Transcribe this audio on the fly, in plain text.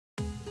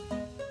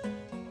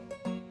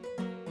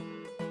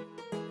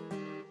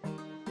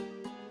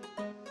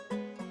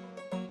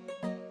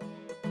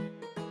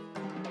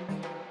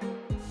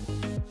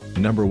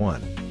Number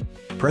 1.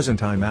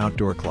 Presentime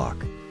Outdoor Clock.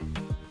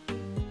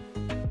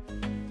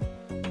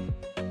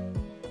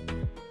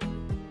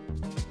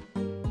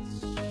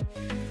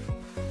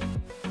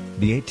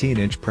 The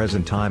 18-inch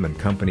Presentime &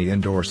 Company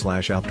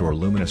indoor/outdoor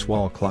luminous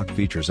wall clock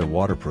features a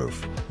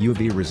waterproof,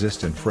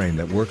 UV-resistant frame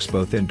that works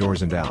both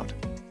indoors and out.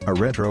 A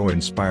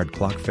retro-inspired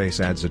clock face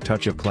adds a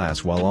touch of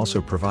class while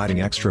also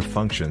providing extra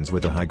functions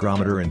with a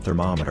hygrometer and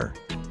thermometer.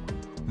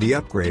 The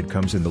upgrade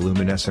comes in the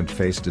luminescent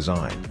face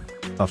design.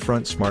 A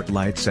front smart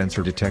light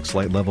sensor detects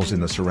light levels in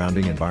the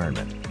surrounding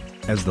environment.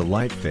 As the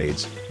light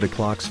fades, the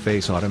clock's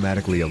face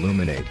automatically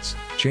illuminates,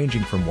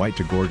 changing from white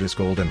to gorgeous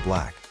gold and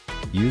black.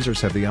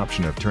 Users have the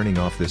option of turning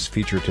off this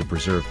feature to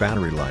preserve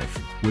battery life,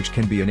 which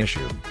can be an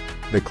issue.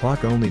 The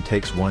clock only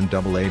takes one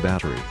AA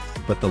battery,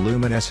 but the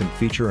luminescent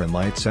feature and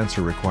light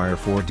sensor require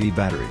 4D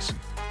batteries.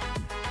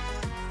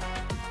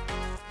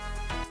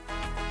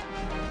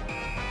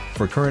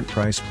 For current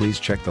price, please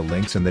check the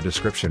links in the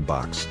description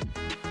box.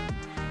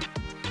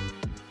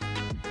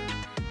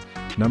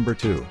 Number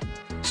 2.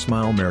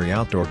 Smilemary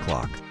Outdoor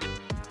Clock.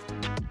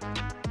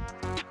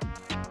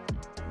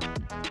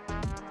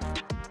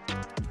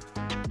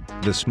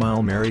 The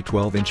Smilemary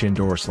 12-inch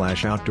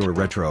indoor/outdoor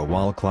retro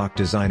wall clock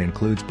design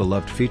includes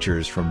beloved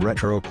features from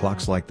retro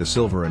clocks like the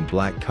silver and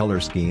black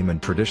color scheme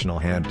and traditional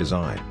hand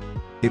design.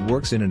 It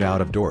works in and out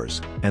of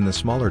doors, and the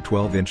smaller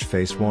 12-inch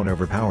face won't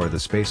overpower the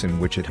space in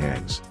which it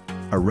hangs.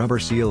 A rubber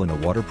seal and a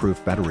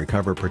waterproof battery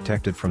cover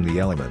protect it from the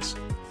elements.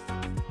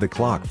 The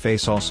clock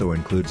face also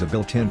includes a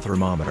built-in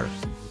thermometer.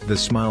 The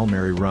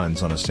Smilemary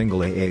runs on a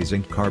single AA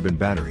zinc carbon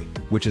battery,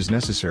 which is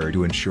necessary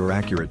to ensure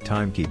accurate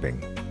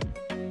timekeeping.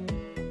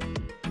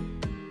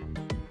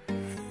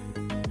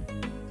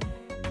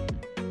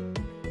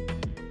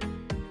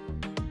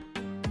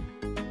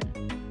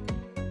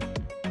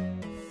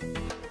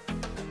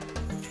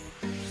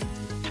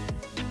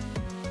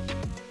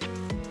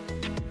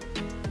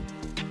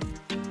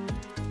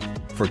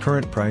 For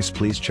current price,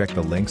 please check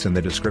the links in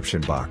the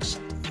description box.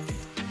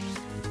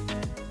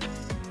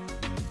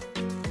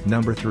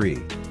 Number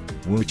 3.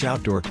 Wooch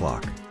Outdoor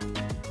Clock.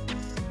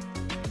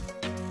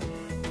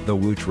 The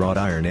Wooch wrought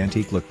iron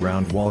antique look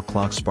round wall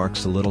clock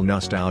sparks a little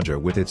nostalgia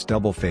with its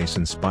double face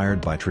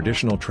inspired by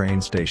traditional train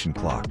station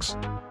clocks.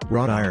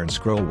 Wrought iron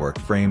scrollwork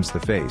frames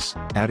the face,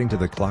 adding to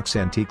the clock's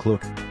antique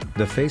look.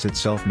 The face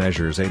itself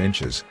measures 8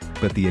 inches,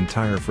 but the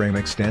entire frame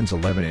extends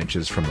 11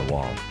 inches from the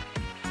wall.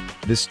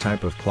 This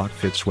type of clock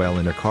fits well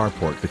in a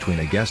carport between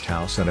a guest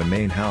house and a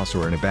main house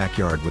or in a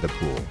backyard with a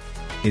pool.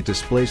 It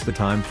displays the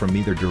time from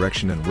either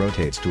direction and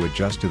rotates to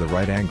adjust to the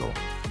right angle.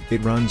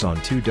 It runs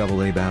on 2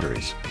 AA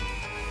batteries.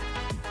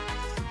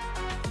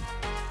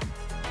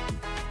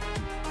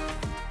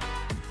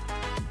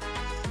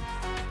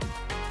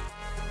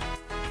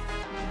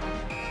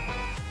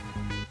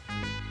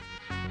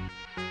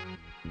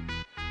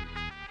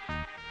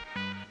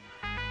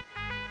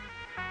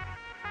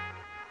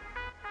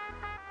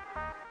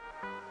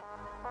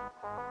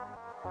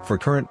 For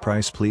current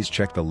price, please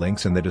check the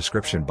links in the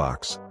description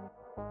box.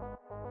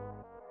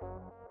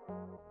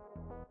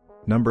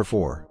 Number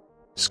 4.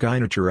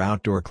 Skynature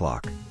Outdoor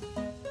Clock.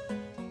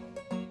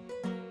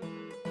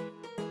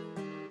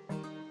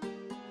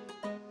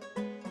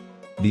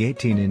 The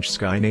 18-inch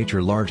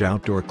Skynature large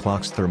outdoor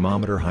clock's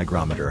thermometer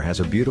hygrometer has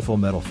a beautiful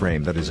metal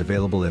frame that is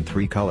available in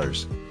 3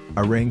 colors.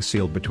 A ring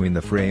sealed between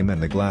the frame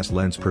and the glass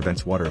lens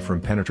prevents water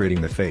from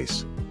penetrating the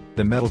face.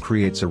 The metal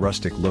creates a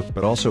rustic look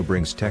but also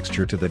brings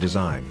texture to the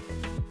design.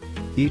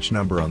 Each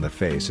number on the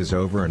face is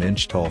over an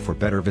inch tall for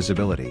better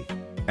visibility.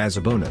 As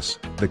a bonus,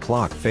 the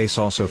clock face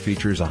also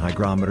features a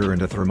hygrometer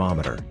and a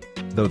thermometer.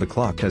 Though the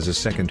clock has a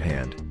second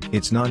hand,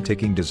 its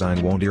non-ticking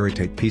design won't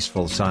irritate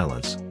peaceful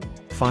silence.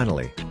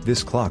 Finally,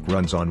 this clock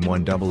runs on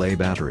 1 AA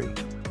battery.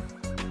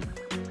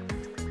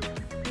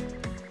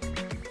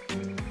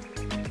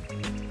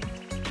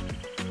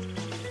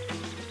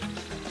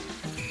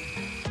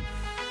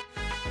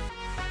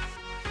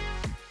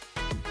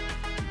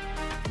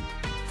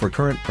 For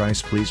current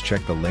price, please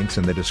check the links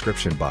in the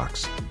description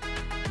box.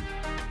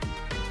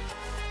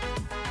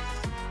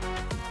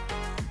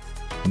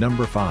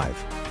 Number 5.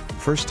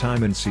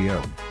 Firstime &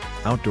 Co.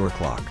 Outdoor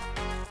Clock.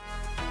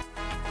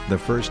 The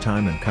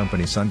Firstime &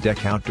 Company Sun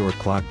Deck Outdoor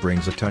Clock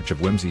brings a touch of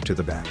whimsy to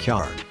the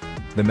backyard.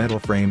 The metal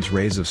frame's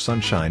rays of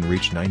sunshine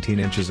reach 19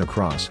 inches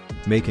across,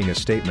 making a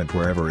statement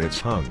wherever it's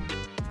hung.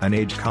 An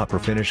aged copper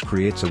finish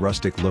creates a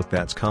rustic look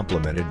that's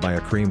complemented by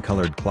a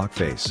cream-colored clock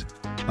face.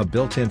 A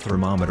built-in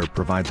thermometer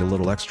provides a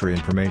little extra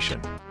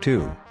information,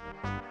 too.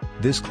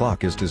 This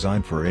clock is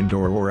designed for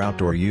indoor or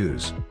outdoor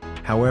use.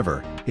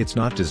 However, it's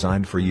not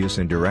designed for use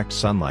in direct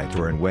sunlight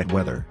or in wet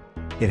weather.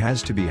 It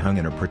has to be hung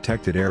in a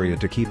protected area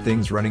to keep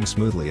things running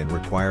smoothly and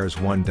requires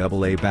 1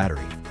 AA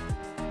battery.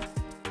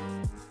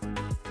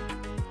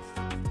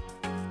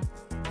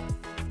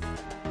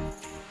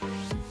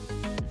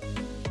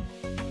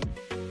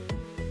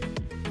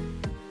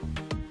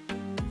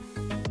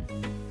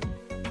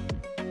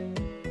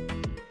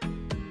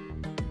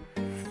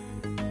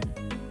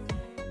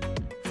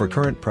 For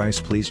current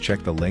price, please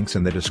check the links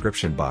in the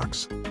description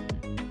box.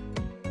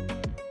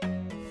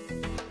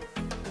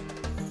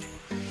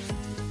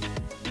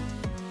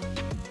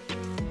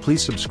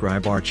 Please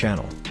subscribe our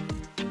channel.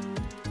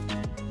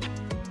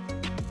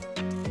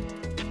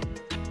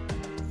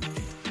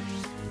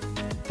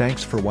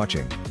 Thanks for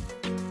watching.